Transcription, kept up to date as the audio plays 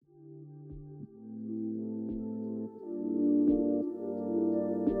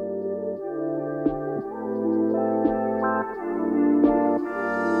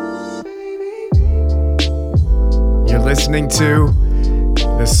listening to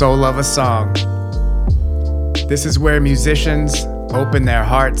The Soul of a Song. This is where musicians open their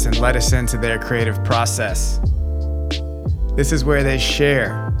hearts and let us into their creative process. This is where they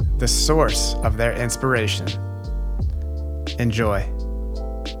share the source of their inspiration. Enjoy.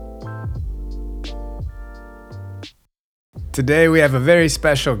 Today we have a very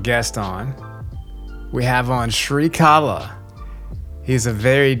special guest on. We have on Srikala. He's a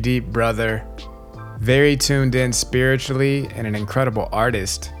very deep brother, very tuned in spiritually, and an incredible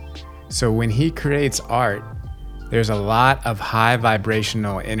artist. So when he creates art, there's a lot of high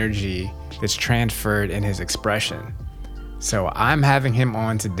vibrational energy that's transferred in his expression. So I'm having him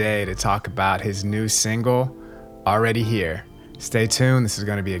on today to talk about his new single, Already Here. Stay tuned, this is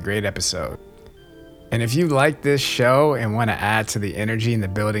going to be a great episode. And if you like this show and want to add to the energy and the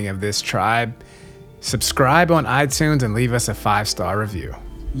building of this tribe, subscribe on iTunes and leave us a 5-star review.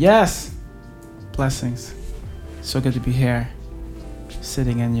 Yes! Blessings. So good to be here,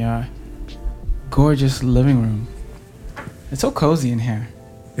 sitting in your gorgeous living room. It's so cozy in here.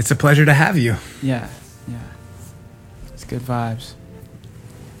 It's a pleasure to have you. Yeah. It's good vibes.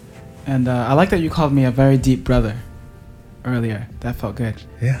 And I like that you called me a very deep brother earlier. That felt good.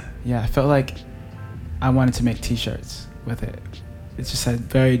 Yeah, I felt like I wanted to make t-shirts with it. It just said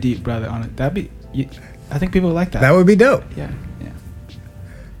very deep brother on it. I think people would like that. That would be dope. Yeah.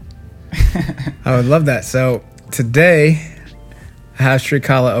 I would love that. So today I have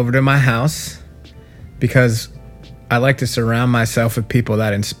Srikala over to my house because I like to surround myself with people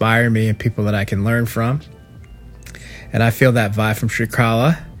that inspire me and people that I can learn from. And I feel that vibe from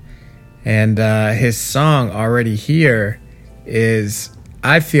Srikala. And his song Already Here is,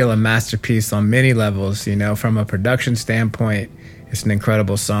 I feel, a masterpiece on many levels. You know, from a production standpoint, it's an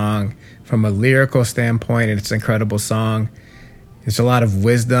incredible song. From a lyrical standpoint, it's an incredible song. There's a lot of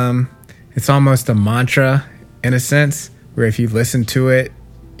wisdom. It's almost a mantra in a sense, where if you listen to it,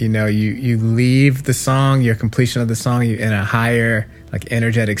 you know, you leave the song, your completion of the song, you're in a higher, like,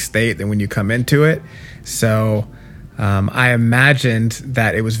 energetic state than when you come into it. So I imagined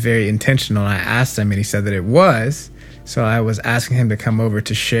that it was very intentional. I asked him and he said that it was. So I was asking him to come over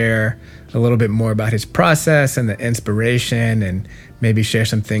to share a little bit more about his process and the inspiration, and maybe share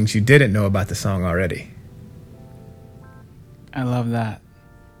some things you didn't know about the song already. I love that.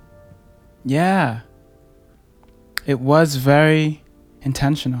 Yeah. It was very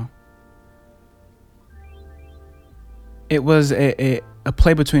intentional. It was a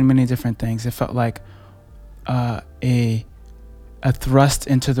play between many different things. It felt like a thrust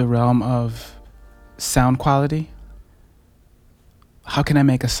into the realm of sound quality. How can I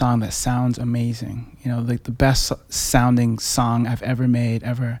make a song that sounds amazing? You know, like the best sounding song I've ever made,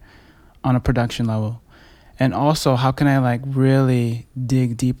 ever, on a production level. And also, how can I, like, really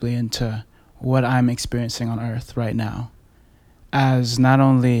dig deeply into what I'm experiencing on earth right now as not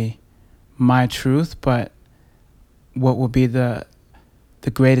only my truth, but what will be the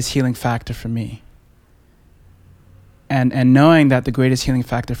greatest healing factor for me. And knowing that the greatest healing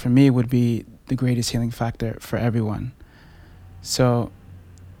factor for me would be the greatest healing factor for everyone. So,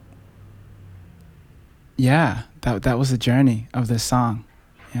 yeah, that was the journey of this song.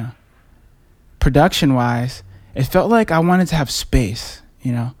 Yeah. Production-wise, it felt like I wanted to have space,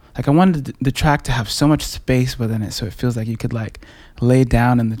 you know? Like, I wanted the track to have so much space within it, so it feels like you could, like, lay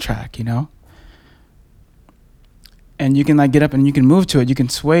down in the track, you know? And you can, like, get up and you can move to it, you can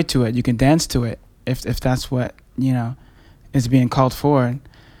sway to it, you can dance to it, if that's what, you know, is being called for.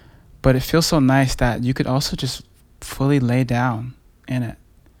 But it feels so nice that you could also just fully lay down in it.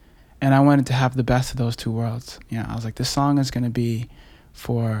 And I wanted to have the best of those two worlds. You know, I was like, this song is going to be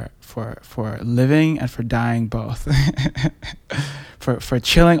for living and for dying both. for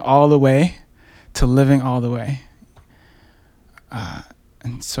chilling all the way to living all the way.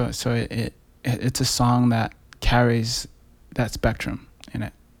 And so it's a song that carries that spectrum in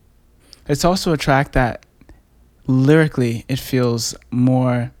it. It's also a track that lyrically it feels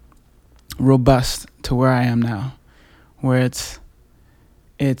more robust to where I am now, where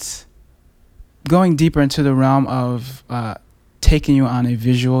it's going deeper into the realm of taking you on a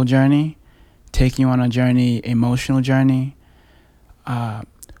visual journey, taking you on a journey, emotional journey,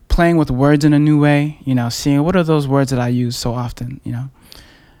 playing with words in a new way, you know, seeing what are those words that I use so often, you know,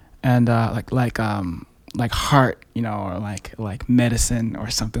 and like heart, you know, or like medicine or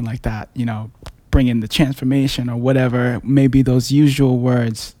something like that, you know, bring in the transformation or whatever, maybe those usual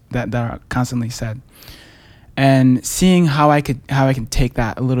words that are constantly said. And seeing how I can take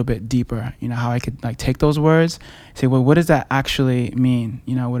that a little bit deeper, you know, how I could, like, take those words, say, well, what does that actually mean?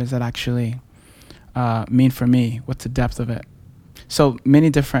 You know, what does that actually mean for me? What's the depth of it? So many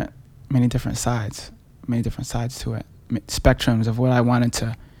different sides to it, spectrums of what I wanted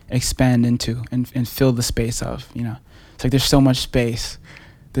to expand into and fill the space of, you know. It's like there's so much space.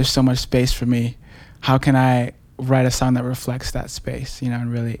 There's so much space for me. How can I write a song that reflects that space, you know,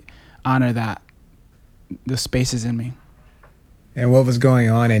 and really honor that, the spaces in me. And what was going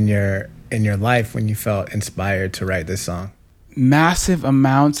on in your life when you felt inspired to write this song? Massive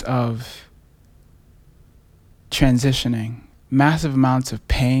amounts of transitioning, massive amounts of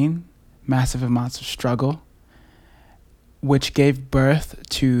pain, massive amounts of struggle, which gave birth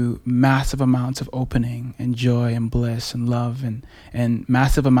to massive amounts of opening and joy and bliss and love and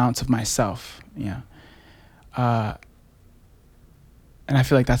massive amounts of myself, you know. And I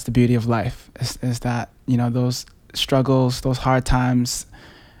feel like that's the beauty of life, is that, you know, those struggles, those hard times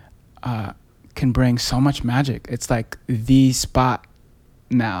can bring so much magic. It's like the spot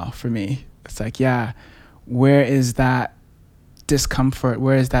now for me. It's like, yeah, where is that discomfort?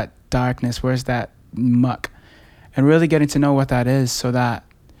 Where is that darkness? Where's that muck? And really getting to know what that is, so that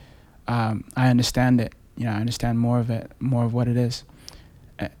I understand it. You know, I understand more of it, more of what it is.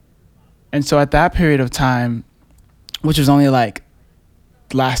 And so at that period of time, which was only like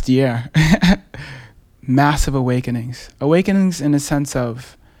last year, massive awakenings in the sense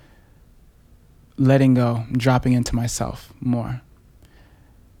of letting go, dropping into myself more.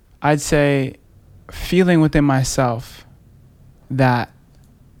 I'd say feeling within myself that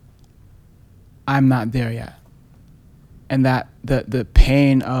I'm not there yet. And that the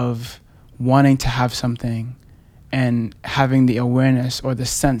pain of wanting to have something and having the awareness or the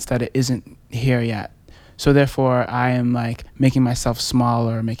sense that it isn't here yet. So therefore, I am like making myself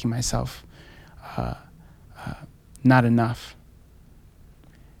smaller, making myself not enough.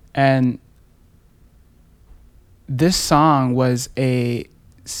 And this song was a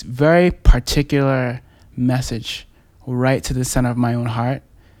very particular message right to the center of my own heart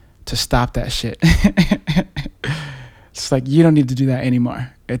to stop that shit. It's like, you don't need to do that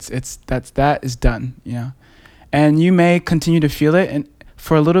anymore. That is done, you know. And you may continue to feel it and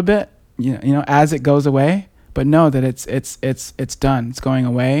for a little bit, you know, as it goes away, but know that it's done. It's going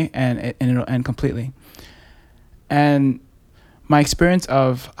away and it'll end completely. And my experience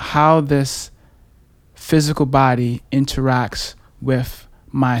of how this physical body interacts with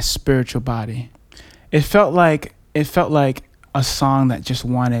my spiritual body, it felt like a song that just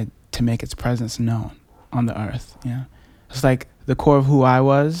wanted to make its presence known on the earth, you know. It's like the core of who I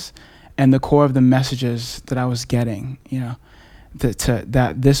was and the core of the messages that I was getting, you know,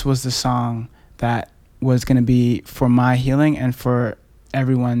 that this was the song that was going to be for my healing and for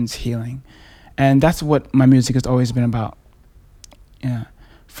everyone's healing. And that's what my music has always been about. Yeah.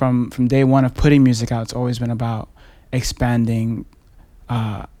 From day one of putting music out, it's always been about expanding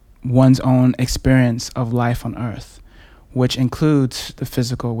one's own experience of life on earth, which includes the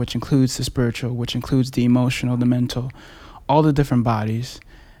physical, which includes the spiritual, which includes the emotional, the mental, all the different bodies.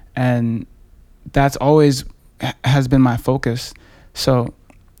 And that's always has been my focus. So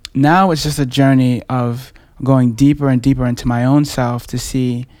now it's just a journey of going deeper and deeper into my own self to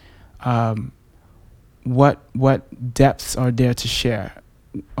see what depths are there to share,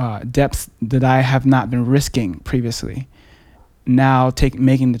 depths that I have not been risking previously. Now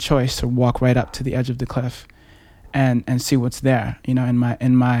making the choice to walk right up to the edge of the cliff and see what's there, you know, in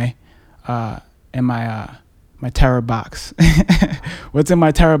my terror box. What's in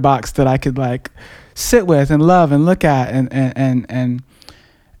my terror box that I could like sit with and love and look at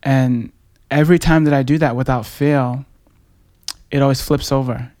and every time that I do that without fail, it always flips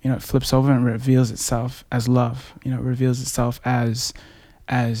over. You know, it flips over and reveals itself as love. You know, it reveals itself as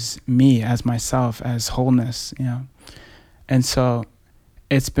me, as myself, as wholeness, you know. And so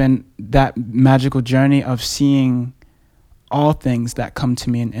it's been that magical journey of seeing all things that come to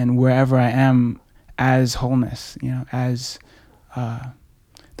me and wherever I am as wholeness, you know, as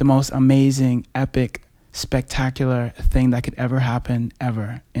the most amazing, epic, spectacular thing that could ever happen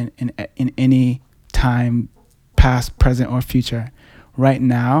ever in any time, past, present, or future. Right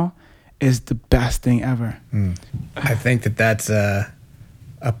now is the best thing ever. I think that's a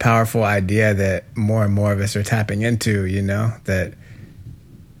powerful idea that more and more of us are tapping into, you know, that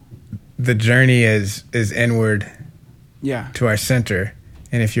the journey is inward, yeah, to our center.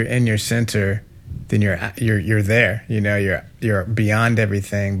 And if you're in your center, then you're there, you know, you're beyond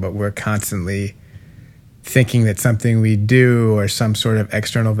everything, but we're constantly thinking that something we do or some sort of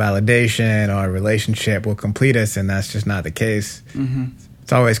external validation or relationship will complete us, and that's just not the case. Mm-hmm.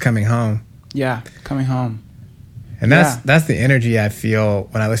 It's always coming home. Yeah, coming home. And that's the energy I feel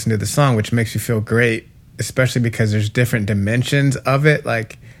when I listen to the song, which makes me feel great, especially because there's different dimensions of it.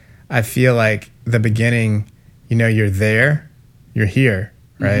 Like, I feel like the beginning, you know, you're there, you're here,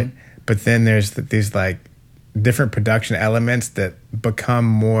 right? Mm-hmm. But then there's these like different production elements that become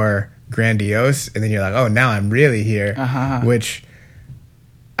more grandiose, and then you're like, oh, now I'm really here, which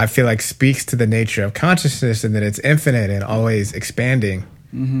I feel like speaks to the nature of consciousness and that it's infinite and always expanding.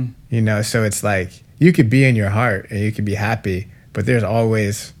 You know, so it's like you could be in your heart and you could be happy, but there's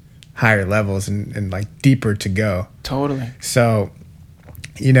always higher levels and like deeper to go. Totally. So,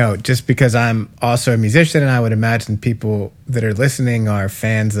 you know, just because I'm also a musician, and I would imagine people that are listening are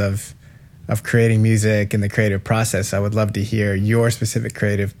fans of creating music and the creative process, I would love to hear your specific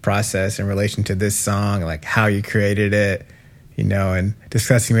creative process in relation to this song, like how you created it, you know, and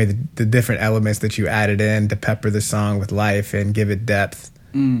discussing maybe the different elements that you added in to pepper the song with life and give it depth.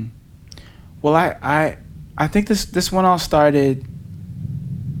 Well, I think this one all started.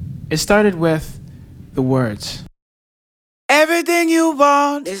 It started with the words. Everything you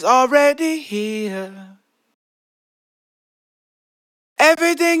want is already here.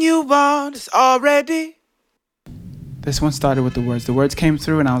 Everything you want is already. This one started with the words. The words came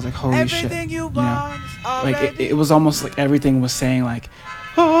through, and I was like, "Holy shit!" You know, like it was almost like everything was saying, like,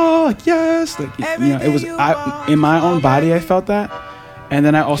 "Oh yes!" Like you know, it was in my own body. I felt that, and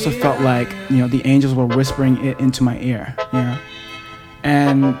then I also felt like, you know, the angels were whispering it into my ear. You know,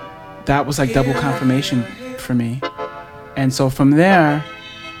 and that was like double confirmation for me. And so from there,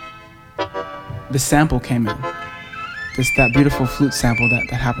 the sample came in. That beautiful flute sample that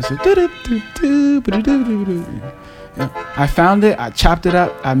happens to I found it, I chopped it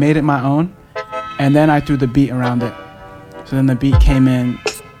up, I made it my own, and then I threw the beat around it. So then the beat came in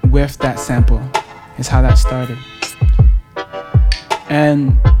with that sample, is how that started.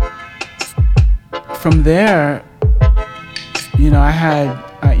 And from there, you know,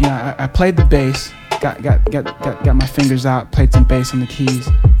 I played the bass, got my fingers out, played some bass on the keys.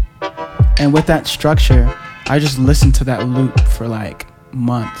 And with that structure, I just listened to that loop for like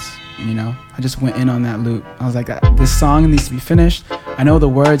months, you know? I just went in on that loop. I was like, this song needs to be finished. I know the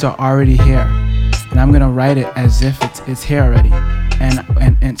words are already here, and I'm gonna write it as if it's here already.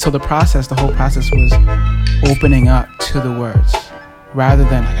 And so the whole process was opening up to the words, rather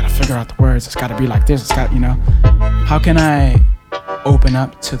than I gotta figure out the words. It's gotta be like this. It's got, you know, how can I open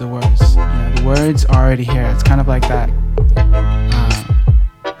up to the words? You know, the words are already here. It's kind of like that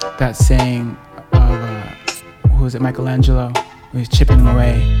saying of who was it, Michelangelo, who was chipping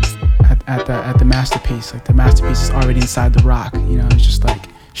away at the masterpiece. Like the masterpiece is already inside the rock. You know, it's just like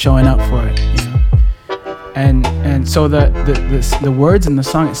showing up for it. You know, and so the words in the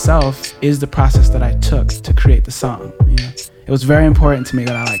song itself is the process that I took to create the song. You know, it was very important to me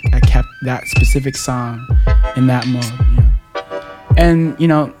that I kept that specific song in that mode. You know, and you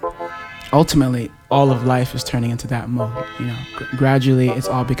know, ultimately all of life is turning into that mode. You know, gradually it's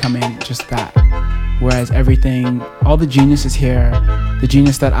all becoming just that. Whereas everything, all the genius is here. The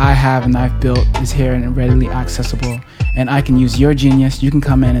genius that I have and I've built is here and readily accessible. And I can use your genius. You can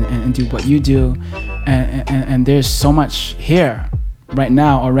come in and do what you do. And there's so much here right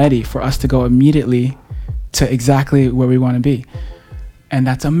now already for us to go immediately to exactly where we want to be. And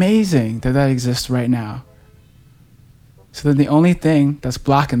that's amazing that exists right now. So then the only thing that's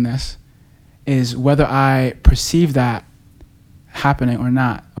blocking this is whether I perceive that happening or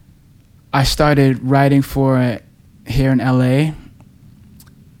not. I started writing for it here in LA,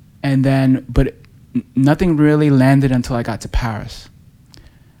 but nothing really landed until I got to Paris.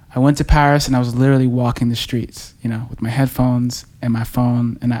 I went to Paris and I was literally walking the streets, you know, with my headphones and my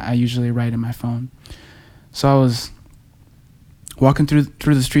phone, and I usually write in my phone. So I was walking through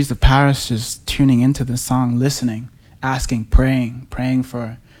the streets of Paris, just tuning into the song, listening, asking, praying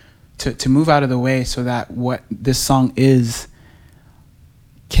for to move out of the way so that what this song is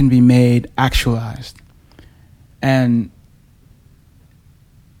can be made actualized. And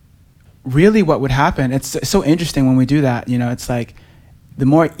really what would happen, it's so interesting when we do that, you know, it's like the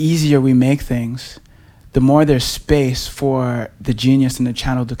more easier we make things, the more there's space for the genius and the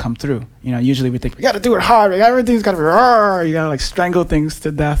channel to come through. You know, usually we think we gotta do it hard, everything's gotta be raw, you gotta like strangle things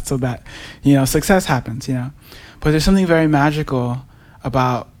to death so that, you know, success happens, you know. But there's something very magical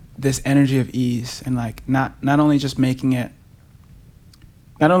about this energy of ease, and like not only just making it,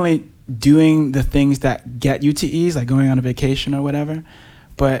 not only doing the things that get you to ease, like going on a vacation or whatever,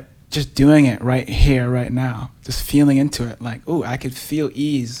 but just doing it right here, right now. Just feeling into it. Like, ooh, I could feel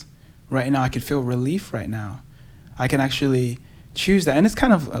ease right now. I could feel relief right now. I can actually choose that. And it's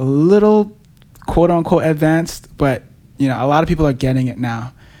kind of a little quote unquote advanced, but you know, a lot of people are getting it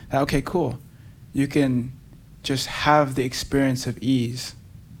now. That, okay, cool. You can just have the experience of ease.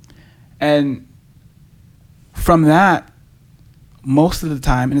 And from that, most of the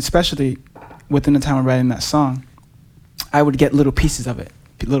time, and especially within the time of writing that song, I would get little pieces of it,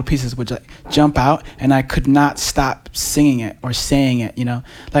 little pieces would like jump out, and I could not stop singing it or saying it, you know,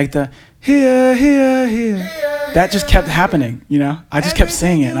 like the here, here, here. That just kept happening, you know. I just kept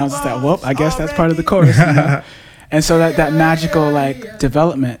saying it, and I was just like, well, I guess that's part of the chorus, you know? And so that magical like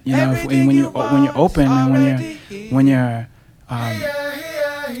development, you know, when you're open and when you're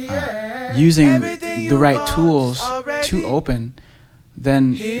using the right tools to open,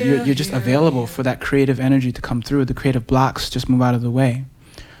 then you're just available for that creative energy to come through. The creative blocks just move out of the way.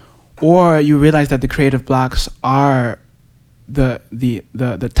 Or you realize that the creative blocks are the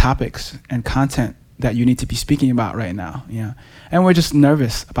topics and content that you need to be speaking about right now, you know. And we're just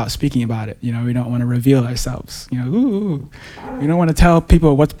nervous about speaking about it, you know. We don't want to reveal ourselves, you know. Ooh, we don't want to tell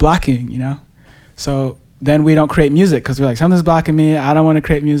people what's blocking, you know. So then we don't create music because we're like, something's blocking me. I don't want to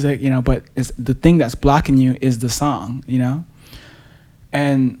create music, you know. But it's the thing that's blocking you is the song, you know.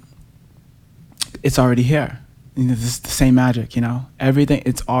 And it's already here. You know, this is the same magic, you know. Everything,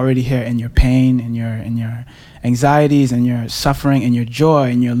 it's already here in your pain, in your anxieties, and your suffering, and your joy,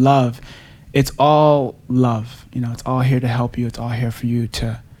 and your love. It's all love, you know. It's all here to help you. It's all here for you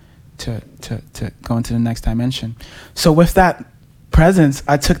to go into the next dimension. So with that presence,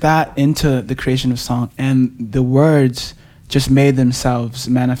 I took that into the creation of song, and the words just made themselves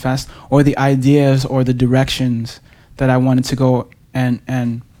manifest, or the ideas or the directions that I wanted to go,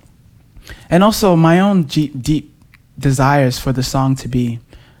 and also my own deep desires for the song to be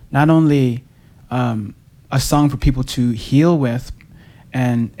not only a song for people to heal with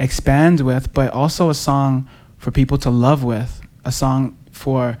and expand with, but also a song for people to love with, a song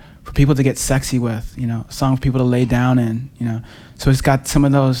for people to get sexy with, you know, a song for people to lay down in, you know. So it's got some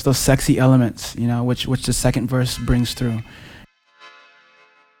of those sexy elements, you know, which the second verse brings through.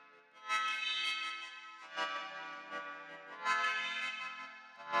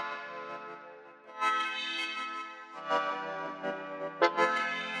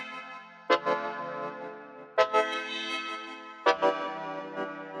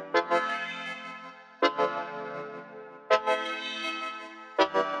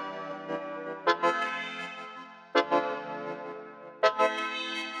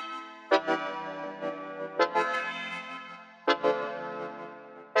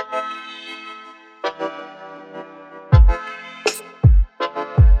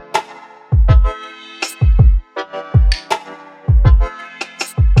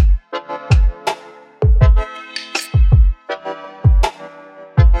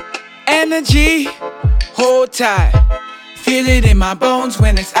 Energy, hold tight. Feel it in my bones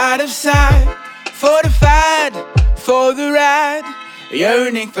when it's out of sight. Fortified for the ride.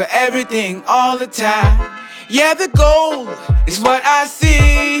 Yearning for everything all the time. Yeah, the goal is what I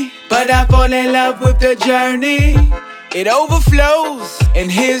see, but I fall in love with the journey. It overflows, and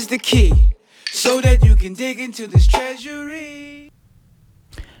here's the key, so that you can dig into this treasury.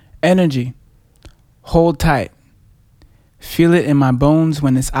 Energy, hold tight. Feel it in my bones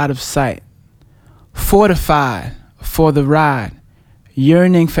when it's out of sight. Fortified for the ride.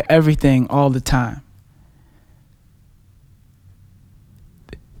 Yearning for everything all the time.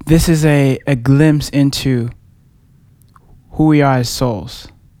 This is a glimpse into who we are as souls.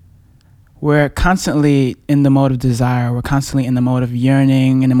 We're constantly in the mode of desire. We're constantly in the mode of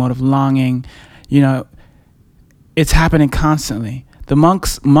yearning, in the mode of longing. You know, it's happening constantly. The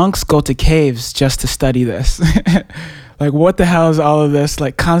monks go to caves just to study this. Like, what the hell is all of this?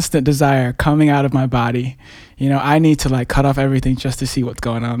 Like, constant desire coming out of my body. You know, I need to like cut off everything just to see what's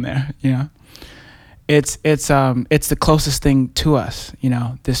going on there. You know, it's the closest thing to us. You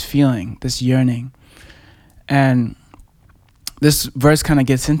know, this feeling, this yearning, and this verse kind of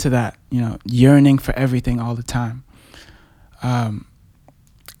gets into that. You know, yearning for everything all the time.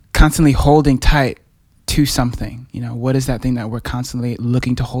 Constantly holding tight to something. You know, what is that thing that we're constantly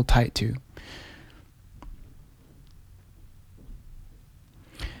looking to hold tight to?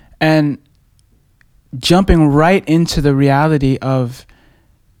 And jumping right into the reality of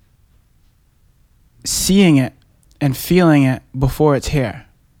seeing it and feeling it before it's here.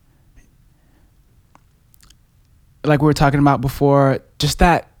 Like we were talking about before, just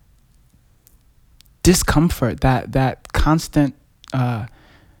that discomfort, that constant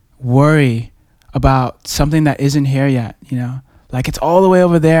worry about something that isn't here yet, you know? Like it's all the way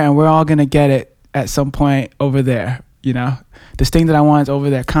over there and we're all gonna get it at some point over there, you know? This thing that I want is over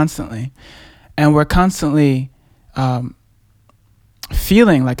there constantly. And we're constantly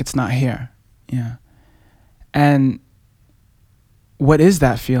feeling like it's not here, yeah. And what is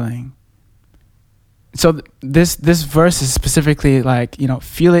that feeling? So this verse is specifically like, you know,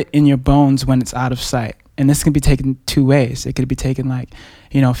 feel it in your bones when it's out of sight. And this can be taken two ways. It could be taken like,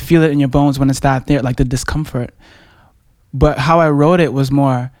 you know, feel it in your bones when it's not there, like the discomfort. But how I wrote it was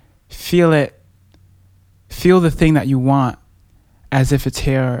more feel the thing that you want as if it's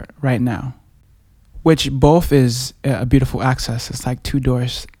here right now, which both is a beautiful access. It's like two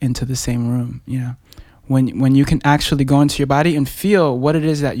doors into the same room, you know. When you can actually go into your body and feel what it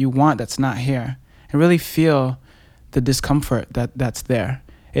is that you want that's not here, and really feel the discomfort that's there,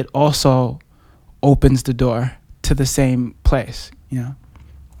 it also opens the door to the same place, you know.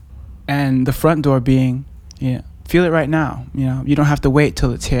 And the front door being, you know, feel it right now, you know. You don't have to wait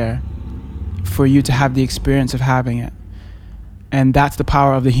till it's here for you to have the experience of having it. And that's the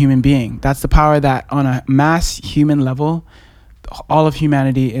power of the human being. That's the power that on a mass human level, all of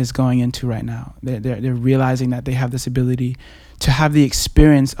humanity is going into right now. They're realizing that they have this ability to have the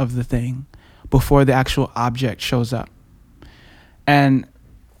experience of the thing before the actual object shows up. And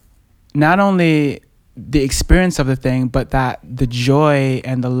not only the experience of the thing, but that the joy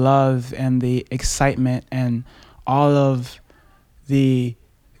and the love and the excitement and all of the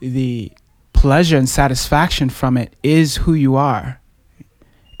pleasure and satisfaction from it is who you are.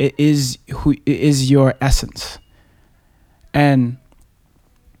 It is your essence. And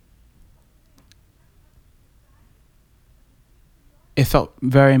it felt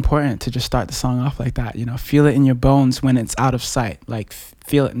very important to just start the song off like that, you know. Feel it in your bones when it's out of sight. Like,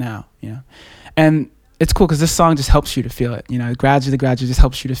 feel it now, you know. And it's cool because this song just helps you to feel it, you know. Gradually just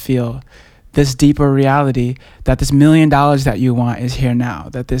helps you to feel this deeper reality that this $1 million that you want is here now,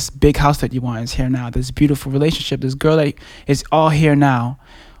 that this big house that you want is here now, this beautiful relationship, this girl that is all here now.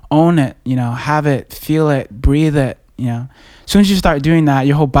 Own it, you know, have it, feel it, breathe it, you know. As soon as you start doing that,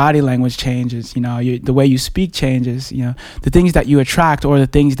 your whole body language changes, you know, the way you speak changes, you know, the things that you attract or the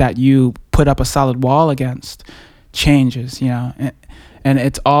things that you put up a solid wall against changes, you know, and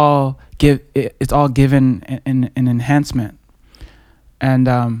it's all given an enhancement.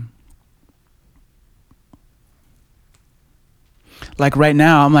 And like right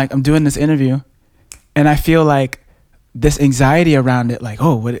now, I'm doing this interview, and I feel like this anxiety around it, like,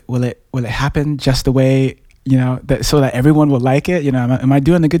 oh, will it happen just the way, you know, that so that everyone will like it, you know, am I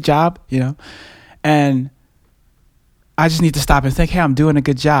doing a good job, you know? And I just need to stop and think, hey, I'm doing a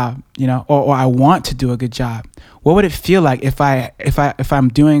good job, you know, or I want to do a good job. What would it feel like if I'm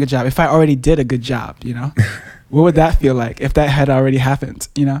doing a good job, if I already did a good job, you know? What would that feel like if that had already happened,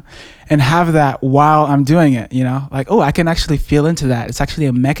 you know? And have that while I'm doing it, you know? Like, oh, I can actually feel into that. It's actually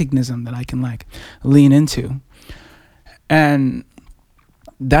a mechanism that I can like lean into. And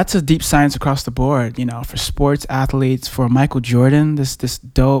that's a deep science across the board, you know, for sports athletes, for Michael Jordan, this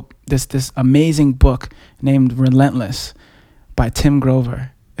amazing book named Relentless by Tim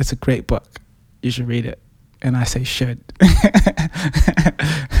Grover. It's a great book. You should read it. And I say should.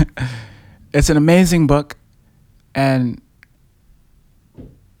 It's an amazing book, and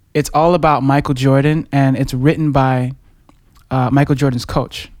it's all about Michael Jordan, and it's written by Michael Jordan's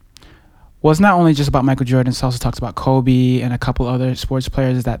coach. Well, it's not only just about Michael Jordan, it also talks about Kobe and a couple other sports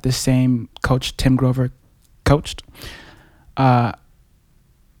players that this same coach, Tim Grover, coached. But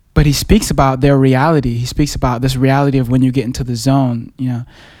he speaks about their reality. He speaks about this reality of when you get into the zone, you know,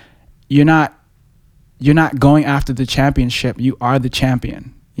 you're not going after the championship, you are the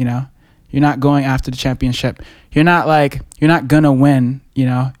champion, you know? You're not going after the championship. You're not gonna win, you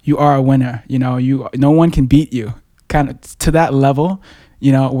know, you are a winner, you know, no one can beat you. Kind of to that level,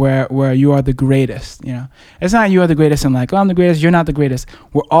 you know, where you are the greatest, you know. It's not you are the greatest and like, oh, I'm the greatest, you're not the greatest.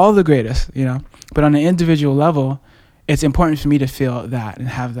 We're all the greatest, you know. But on an individual level, it's important for me to feel that and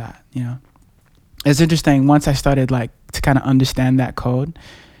have that, you know. It's interesting, once I started like to kind of understand that code,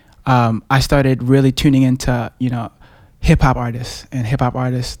 I started really tuning into, you know, hip-hop artists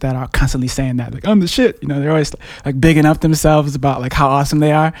that are constantly saying that, like, I'm the shit, you know. They're always like bigging up themselves about like how awesome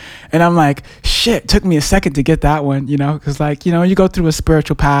they are, and I'm like, shit, took me a second to get that one, you know, because like, you know, you go through a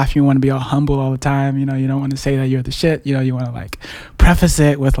spiritual path, you want to be all humble all the time, you know, you don't want to say that you're the shit, you know, you want to like preface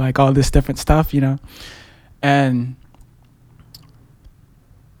it with like all this different stuff, you know. And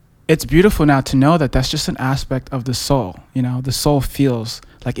it's beautiful now to know that that's just an aspect of the soul, you know. The soul feels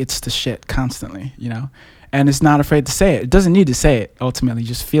like it's the shit constantly, you know. And it's not afraid to say it. It doesn't need to say it, ultimately. It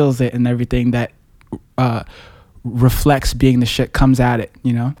just feels it, and everything that reflects being the shit comes at it,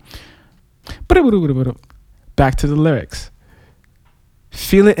 you know? Back to the lyrics.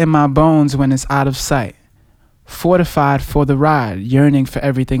 Feel it in my bones when it's out of sight. Fortified for the ride, yearning for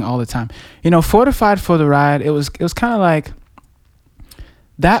everything all the time. You know, fortified for the ride, it was kind of like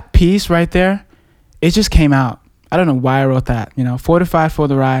that piece right there, it just came out. I don't know why I wrote that, you know, fortified for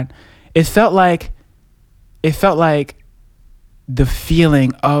the ride. It felt like the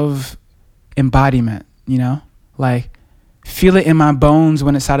feeling of embodiment, you know, like feel it in my bones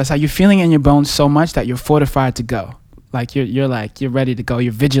when it's out of sight. You're feeling it in your bones so much that you're fortified to go, Like you're ready to go.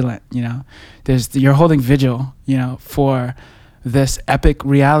 You're vigilant, you know. You're holding vigil, you know, for this epic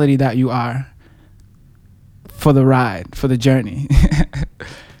reality that you are, for the ride, for the journey.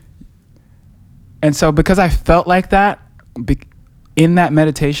 And so because I felt like that in that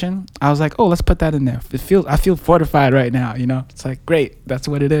meditation, I was like, oh, let's put that in there. I feel fortified right now, you know. It's like, great, that's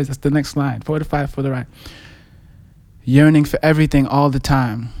what it is. That's the next line. Fortified for the ride. Yearning for everything all the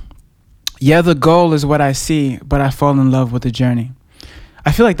time. Yeah, the goal is what I see, but I fall in love with the journey.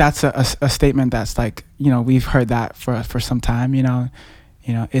 I feel like that's a statement that's like, you know, we've heard that for some time, you know.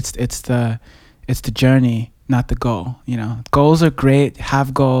 It's the journey, not the goal, you know. Goals are great,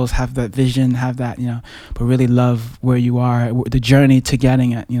 have goals, have that vision, have that, you know, but really love where you are, the journey to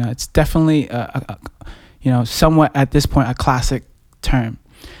getting it, you know. It's definitely you know, somewhat at this point a classic term.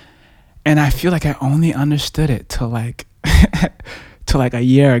 And I feel like I only understood it till like till like a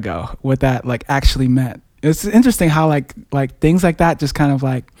year ago, what that like actually meant. It's interesting how like things like that just kind of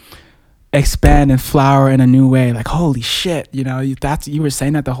like expand and flower in a new way. Like, holy shit, you know, you were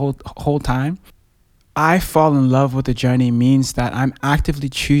saying that the whole time. I fall in love with the journey means that I'm actively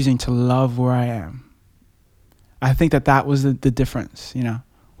choosing to love where I am. I think that was the difference, you know.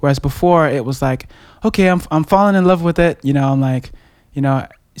 Whereas before it was like, okay, I'm falling in love with it, you know. I'm like, you know,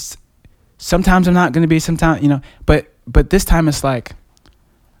 sometimes I'm not going to be, sometimes, you know, but this time it's like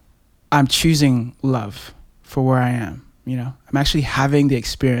I'm choosing love for where I am, you know. I'm actually having the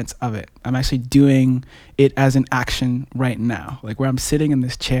experience of it. I'm actually doing it as an action right now. Like where I'm sitting in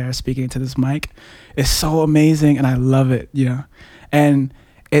this chair speaking to this mic is so amazing and I love it, you know. And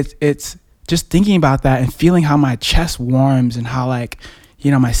it's just thinking about that and feeling how my chest warms and how like,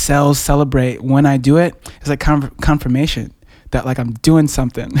 you know, my cells celebrate when I do it. It's like confirmation that like I'm doing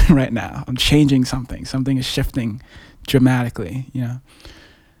something right now. I'm changing something. Something is shifting dramatically, you know.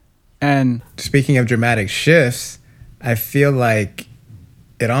 And speaking of dramatic shifts, I feel like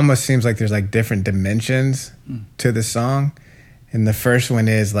it almost seems like there's like different dimensions to the song. And the first one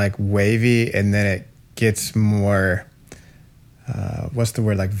is like wavy, and then it gets more, what's the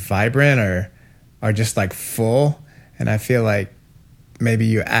word, like vibrant or just like full. And I feel like maybe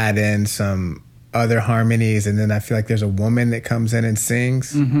you add in some other harmonies, and then I feel like there's a woman that comes in and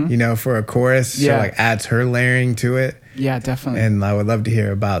sings, you know, for a chorus. Yeah. So like adds her layering to it. Yeah, definitely. And I would love to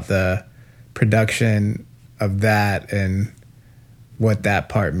hear about the production of that and what that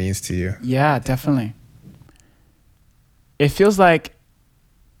part means to you. Yeah, definitely. It feels like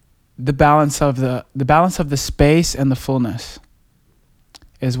the balance of the space and the fullness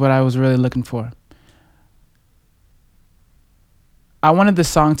is what I was really looking for. I wanted the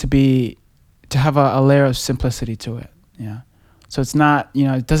song to have a layer of simplicity to it. Yeah. So it's not, you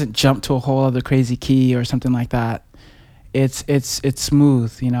know, it doesn't jump to a whole other crazy key or something like that. It's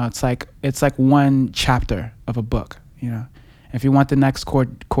smooth, you know. It's like one chapter of a book, you know. If you want the next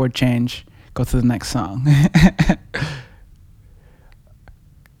chord change, go to the next song.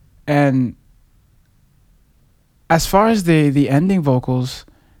 And as far as the ending vocals,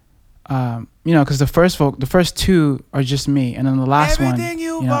 you know, because the first two are just me, and then the last one,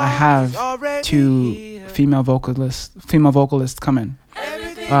 you know, I have two female vocalists coming.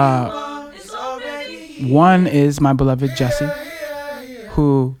 One is my beloved Jessie,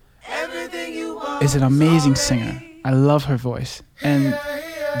 who is an amazing singer. I love her voice, and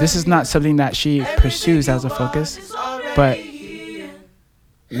this is not something that she pursues as a focus, but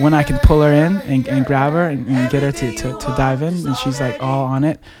when I can pull her in and grab her and get her to dive in, and she's like all on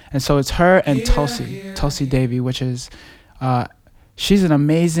it. And so it's her and Tulsi Devi, which is, she's an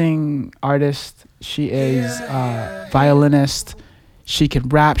amazing artist. She is a violinist. She can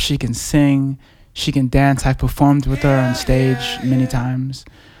rap, she can sing, she can dance. I've performed with her on stage many times.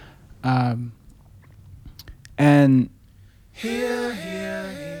 And yeah,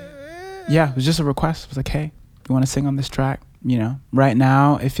 it was just a request. It was like, hey, you want to sing on this track? You know, right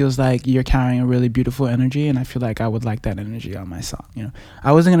now it feels like you're carrying a really beautiful energy, and I feel like I would like that energy on my song. You know,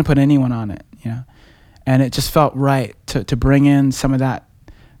 I wasn't gonna put anyone on it, you know, and it just felt right to bring in some of that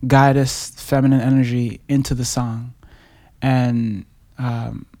goddess feminine energy into the song, and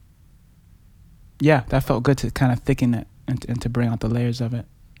yeah, that felt good to kind of thicken it and to bring out the layers of it.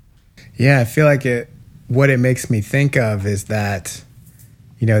 Yeah, I feel like what it makes me think of is that,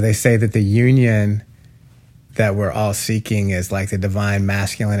 you know, they say that the union that we're all seeking is like the divine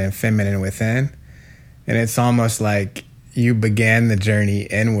masculine and feminine within. And it's almost like you began the journey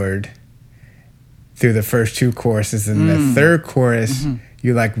inward through the first two choruses, and the third chorus,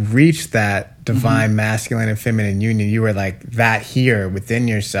 you like reached that divine masculine and feminine union. You were like that here within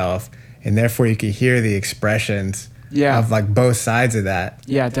yourself, and therefore you could hear the expressions of like both sides of that.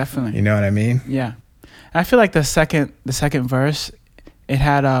 Yeah, definitely. You know what I mean? Yeah. I feel like the second verse, it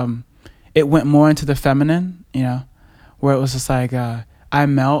had it went more into the feminine, you know, where it was just like I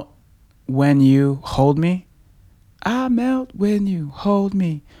melt when you hold me. I melt when you hold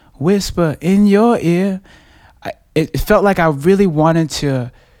me. Whisper in your ear. It felt like I really wanted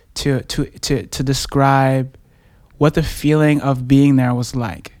to describe what the feeling of being there was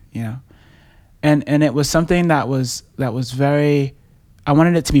like, you know, and it was something that was very. I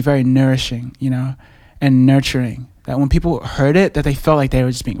wanted it to be very nourishing, you know, and nurturing. That when people heard it, that they felt like they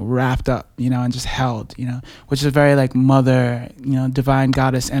were just being wrapped up, you know, and just held, you know, which is very like mother, you know, divine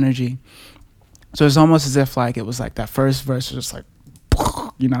goddess energy. So it's almost as if like it was like that first verse was just like,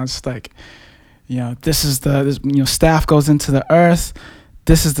 you know, it's like, you know, this, you know, staff goes into the earth,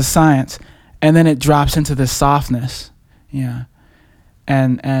 this is the science, and then it drops into the softness, you know,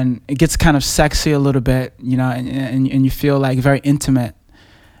 and it gets kind of sexy a little bit, you know, and you feel like very intimate.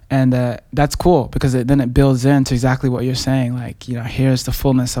 And that's cool because then it builds into exactly what you're saying. Like, you know, here's the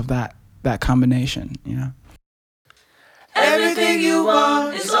fullness of that combination, you know. Everything you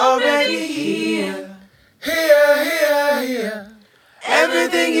want is already here. Here, here, here.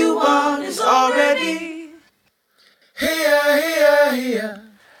 Everything you want is already here, here, here.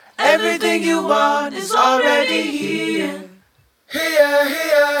 Everything you want is already here. Here,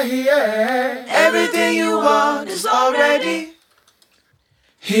 here, here. Everything you want is already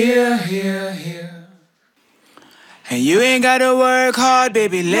here, here, here. And you ain't gotta work hard,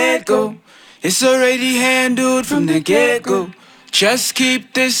 baby, let go. It's already handled from the get-go. Just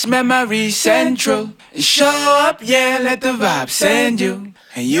keep this memory central and show up, yeah, let the vibe send you.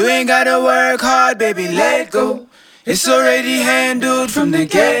 And you ain't gotta work hard, baby, let go. It's already handled from the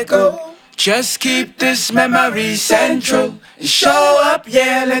get-go. Just keep this memory central and show up,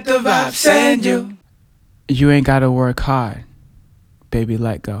 yeah, let the vibe send you. You ain't gotta work hard, baby,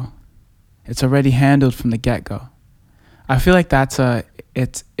 let go. It's already handled from the get-go. I feel like that's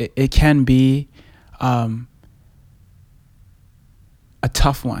it can be a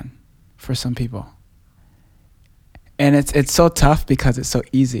tough one for some people. And it's so tough because it's so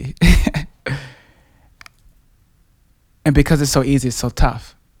easy. And because it's so easy, it's so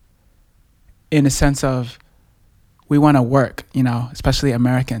tough. In a sense of we want to work, you know, especially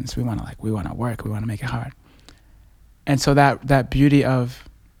Americans, we want to work, we want to make it hard. And so that beauty of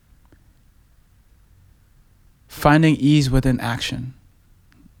finding ease within action.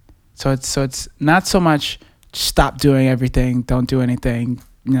 So it's not so much stop doing everything, don't do anything,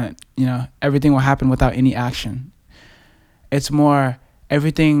 you know, everything will happen without any action. It's more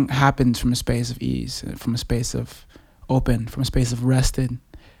everything happens from a space of ease, from a space of open, from a space of rested.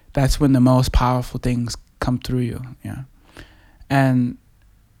 That's when the most powerful things come through you, yeah. And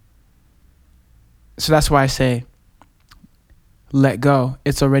so that's why I say let go.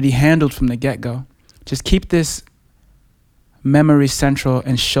 It's already handled from the get-go. Just keep this memory central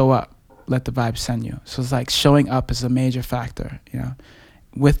and show up. Let the vibe send you. So it's like showing up is a major factor, you know.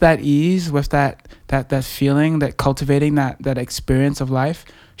 With that ease, with that feeling, that cultivating that experience of life,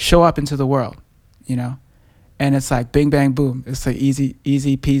 show up into the world, you know. And it's like bing, bang, boom. It's like easy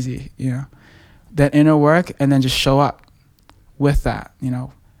peasy, you know. That inner work, and then just show up with that, you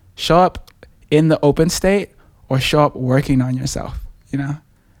know. Show up in the open state or show up working on yourself, you know.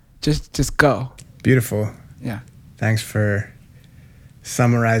 Just go. Beautiful. Yeah. Thanks for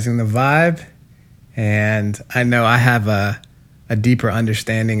summarizing the vibe. And I know I have a deeper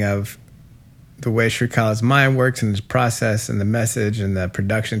understanding of the way Srikala's mind works and his process and the message and the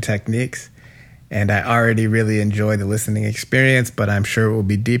production techniques. And I already really enjoy the listening experience, but I'm sure it will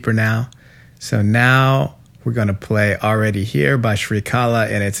be deeper now. So now we're going to play Already Here by Srikala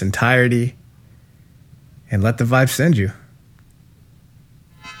in its entirety. And let the vibe send you.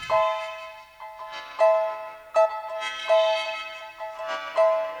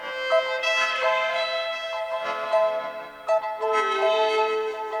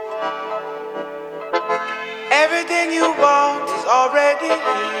 Everything you want is already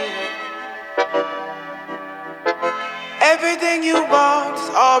here. Everything you want is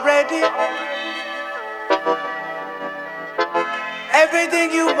already.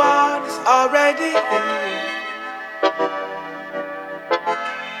 Everything you want is already here.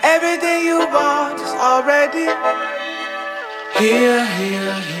 Everything you want is already here,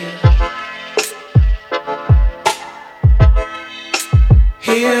 here, here.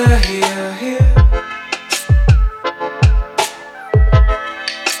 Here, here, here.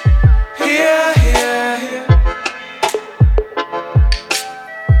 Here, here, here.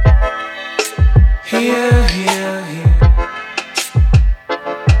 Here, here, here.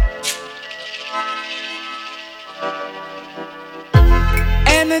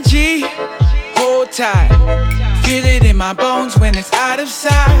 Energy, hold tight. Feel it in my bones when it's out of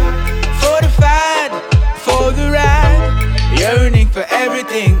sight. Fortified for the ride, yearning for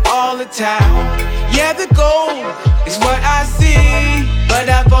everything all the time. Yeah, the goal is what I see, but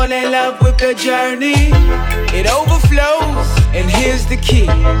I fall in love with the journey. It overflows, and here's the key,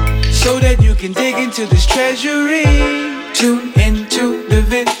 so that you can dig into this treasury. Tune into the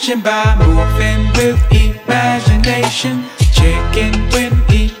vision by moving with imagination. Checking when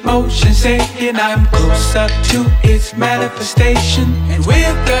emotions saying I'm closer to its manifestation. And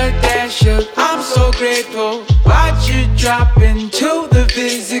with the dash of I'm so grateful, watch you drop into the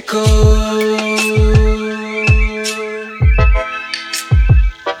physical.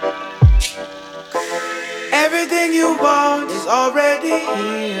 Everything you want is already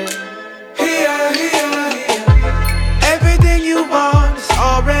here. Here, here, here. Everything you want is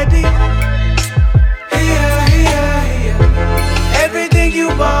already here, here, here. Everything you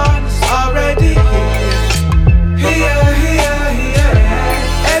want is already here. Here, here, here.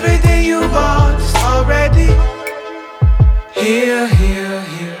 Everything you want is already here, here,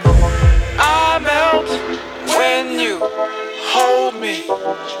 here. I melt when you hold me,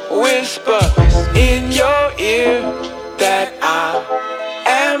 whisper in your ear that I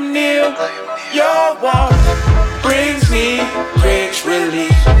am near. Your warmth brings me great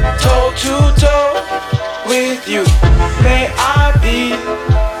relief. Toe to toe with you, may I be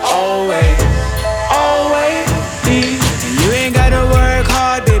always, always be. And you ain't gotta work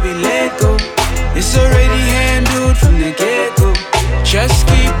hard, baby, let go. It's already handled from the get-go. Just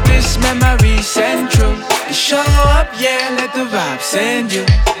keep this memory central and show up, yeah, let the vibe send you.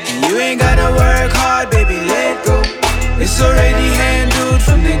 And you ain't gotta work hard, baby, let go. It's already handled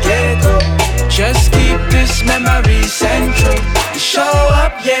from the get-go. Just keep this memory central and show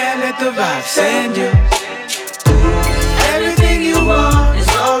up, yeah, let the vibe send you. Everything you want is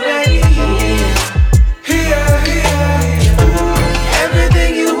already here. Here, here, here.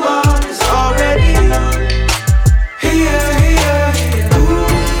 Everything you want is already here, here, here.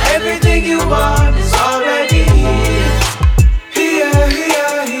 Everything you want is already here. Here,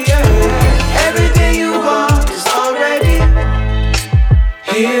 here, here. Everything you want is already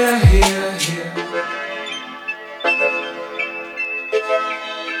here, here, here.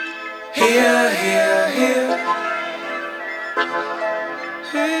 Here, here, here.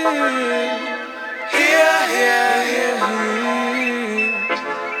 Here, here, here, here.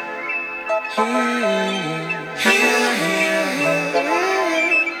 Here, here, here.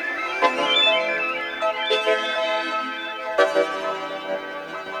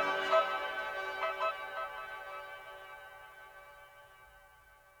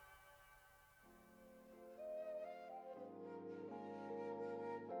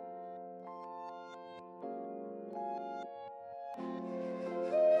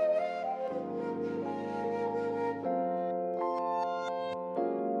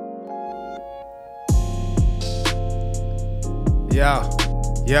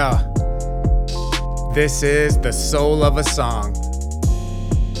 Yo, this is the soul of a song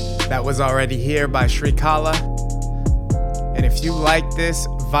that was already here by Srikala. And if you like this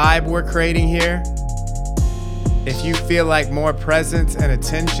vibe we're creating here, if you feel like more presence and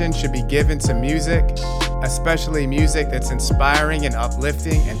attention should be given to music, especially music that's inspiring and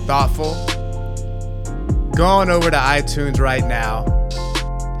uplifting and thoughtful, go on over to iTunes right now,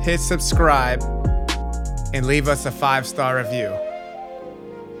 hit subscribe, and leave us a 5-star review.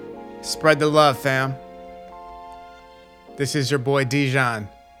 Spread the love, fam. This is your boy Dijon.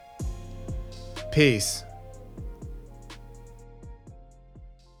 Peace.